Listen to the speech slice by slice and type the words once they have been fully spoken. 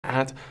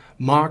add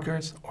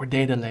markers or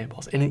data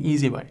labels in an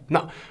easy way.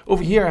 Now,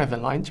 over here I have a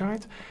line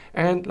chart,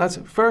 and let's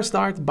first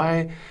start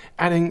by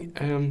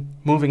adding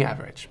moving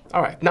average.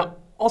 All right, now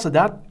also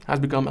that has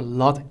become a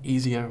lot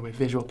easier with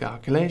visual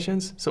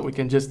calculations, so we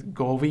can just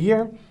go over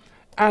here,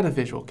 add a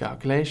visual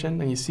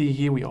calculation, and you see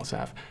here we also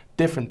have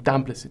different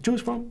templates to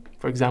choose from,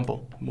 for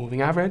example,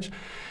 moving average.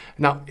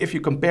 Now, if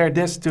you compare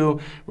this to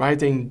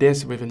writing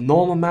this with a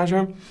normal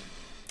measure,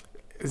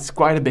 it's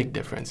quite a big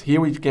difference. Here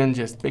we can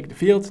just pick the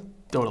field,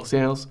 total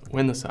sales,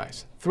 window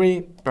size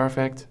 3,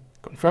 perfect,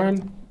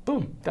 confirm,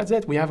 boom, that's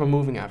it, we have a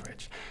moving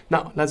average.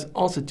 Now, let's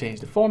also change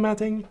the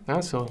formatting.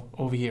 So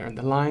over here in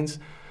the lines,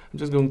 I'm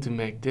just going to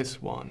make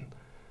this one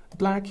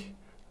black, a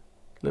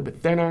little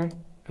bit thinner,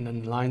 and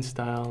then the line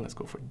style, let's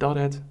go for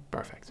dotted,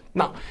 perfect.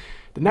 Now,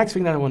 the next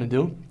thing that I want to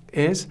do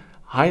is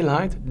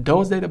highlight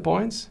those data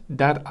points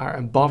that are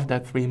above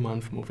that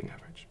 3-month moving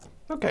average.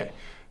 Okay,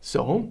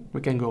 so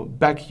we can go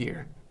back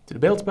here to the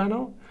build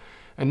panel,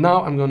 and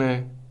now I'm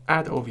gonna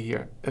add over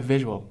here a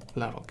visual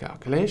level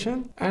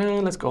calculation,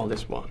 and let's call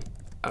this one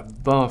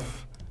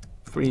above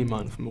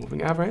 3-month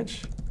moving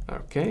average.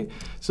 Okay,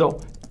 so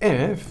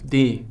if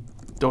the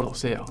total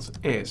sales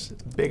is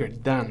bigger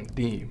than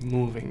the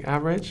moving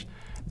average,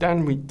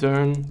 then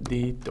return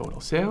the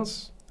total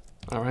sales.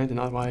 All right, and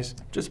otherwise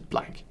just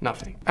blank,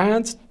 nothing.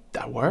 And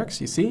that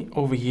works. You see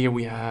over here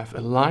we have a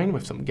line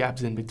with some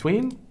gaps in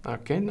between.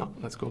 Okay, now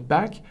let's go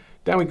back.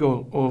 Then we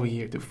go over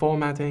here to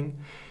formatting.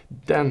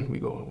 Then we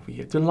go over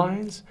here to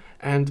lines.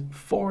 And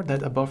for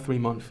that above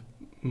 3-month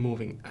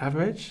moving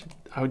average,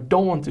 I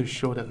don't want to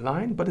show that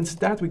line, but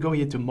instead we go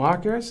here to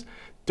markers,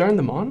 turn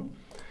them on,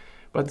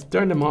 but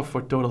turn them off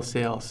for total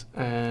sales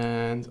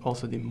and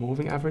also the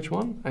moving average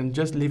one, and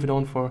just leave it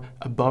on for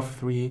above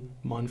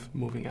 3-month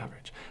moving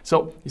average.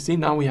 So you see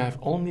now we have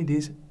only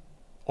these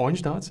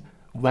orange dots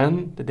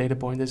when the data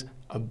point is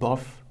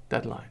above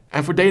that line.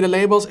 And for data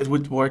labels, it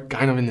would work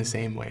kind of in the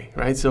same way,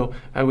 right? So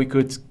we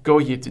could go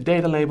here to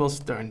data labels,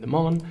 turn them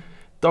on,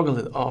 toggle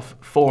it off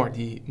for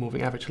the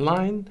moving average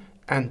line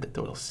and the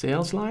total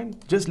sales line.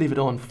 Just leave it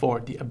on for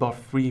the above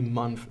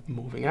 3-month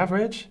moving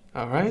average,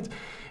 all right?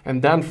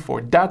 And then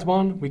for that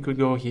one, we could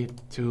go here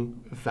to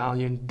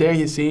value. And there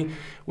you see,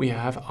 we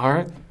have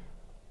our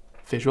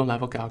visual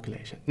level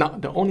calculation. Now,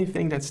 the only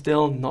thing that's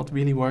still not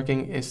really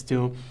working is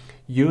to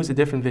use a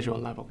different visual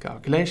level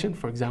calculation,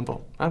 for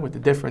example, with the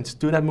difference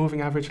to that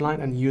moving average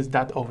line, and use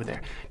that over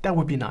there. That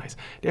would be nice.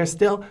 There are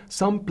still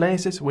some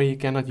places where you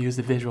cannot use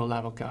the visual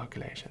level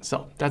calculation.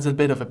 So that's a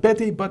bit of a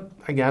pity, but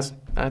I guess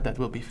that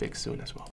will be fixed soon as well.